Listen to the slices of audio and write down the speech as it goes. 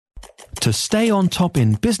To stay on top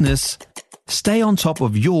in business, stay on top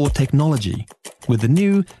of your technology with the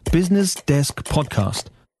new Business Desk podcast,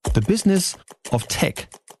 The Business of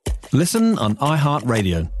Tech. Listen on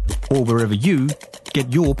iHeartRadio or wherever you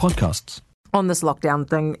get your podcasts. On this lockdown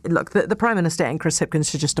thing, look, the Prime Minister and Chris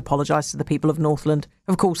Hipkins should just apologise to the people of Northland.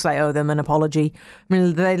 Of course they owe them an apology. I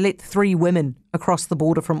mean, they let 3 women across the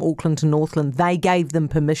border from Auckland to Northland. They gave them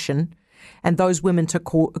permission, and those women took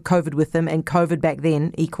COVID with them, and COVID back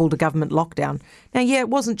then equalled a government lockdown. Now, yeah, it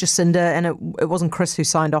wasn't Jacinda and it wasn't Chris who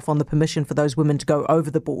signed off on the permission for those women to go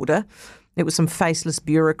over the border. It was some faceless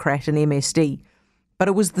bureaucrat in MSD. But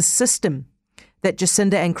it was the system that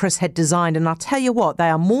Jacinda and Chris had designed. And I'll tell you what, they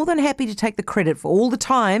are more than happy to take the credit for all the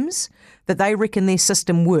times that they reckon their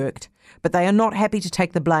system worked, but they are not happy to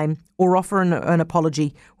take the blame or offer an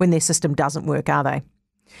apology when their system doesn't work, are they?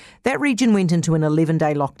 That region went into an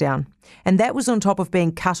 11-day lockdown, and that was on top of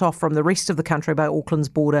being cut off from the rest of the country by Auckland's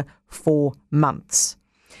border for months.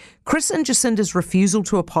 Chris and Jacinda's refusal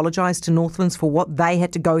to apologise to Northlands for what they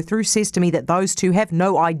had to go through says to me that those two have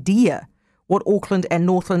no idea what Auckland and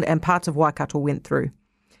Northland and parts of Waikato went through.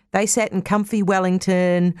 They sat in comfy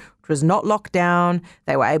Wellington, which was not locked down.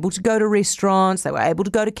 They were able to go to restaurants. They were able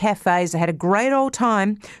to go to cafes. They had a great old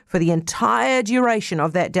time for the entire duration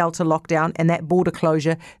of that Delta lockdown and that border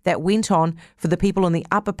closure that went on for the people in the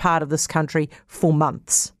upper part of this country for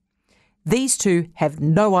months. These two have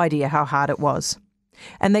no idea how hard it was.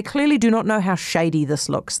 And they clearly do not know how shady this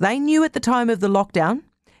looks. They knew at the time of the lockdown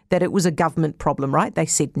that it was a government problem, right? They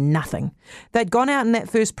said nothing. They'd gone out in that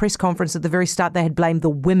first press conference at the very start. They had blamed the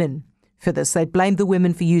women for this. They'd blamed the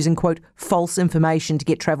women for using, quote, false information to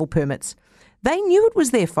get travel permits. They knew it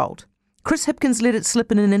was their fault. Chris Hipkins let it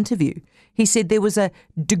slip in an interview. He said there was a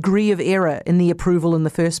degree of error in the approval in the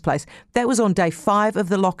first place. That was on day 5 of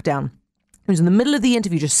the lockdown. He was in the middle of the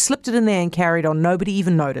interview, just slipped it in there and carried on. Nobody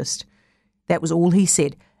even noticed. That was all he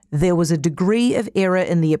said. There was a degree of error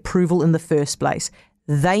in the approval in the first place.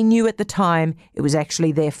 They knew at the time it was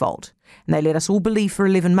actually their fault. And they let us all believe for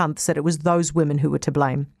 11 months that it was those women who were to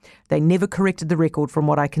blame. They never corrected the record from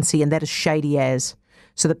what I can see, and that is shady as.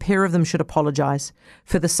 So the pair of them should apologise.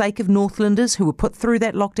 For the sake of Northlanders who were put through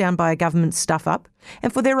that lockdown by a government stuff-up,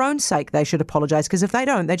 and for their own sake they should apologise, because if they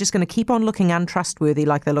don't, they're just going to keep on looking untrustworthy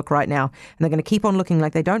like they look right now, and they're going to keep on looking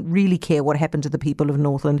like they don't really care what happened to the people of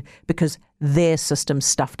Northland because their system's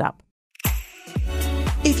stuffed up.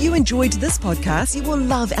 If you enjoyed this podcast, you will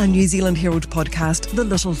love our New Zealand Herald podcast, The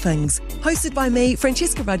Little Things, hosted by me,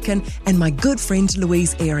 Francesca Rudkin, and my good friend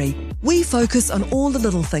Louise Airy. We focus on all the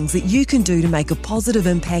little things that you can do to make a positive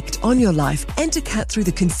impact on your life and to cut through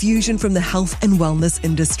the confusion from the health and wellness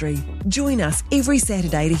industry. Join us every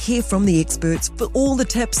Saturday to hear from the experts for all the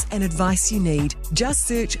tips and advice you need. Just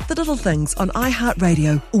search The Little Things on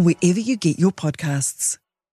iHeartRadio or wherever you get your podcasts.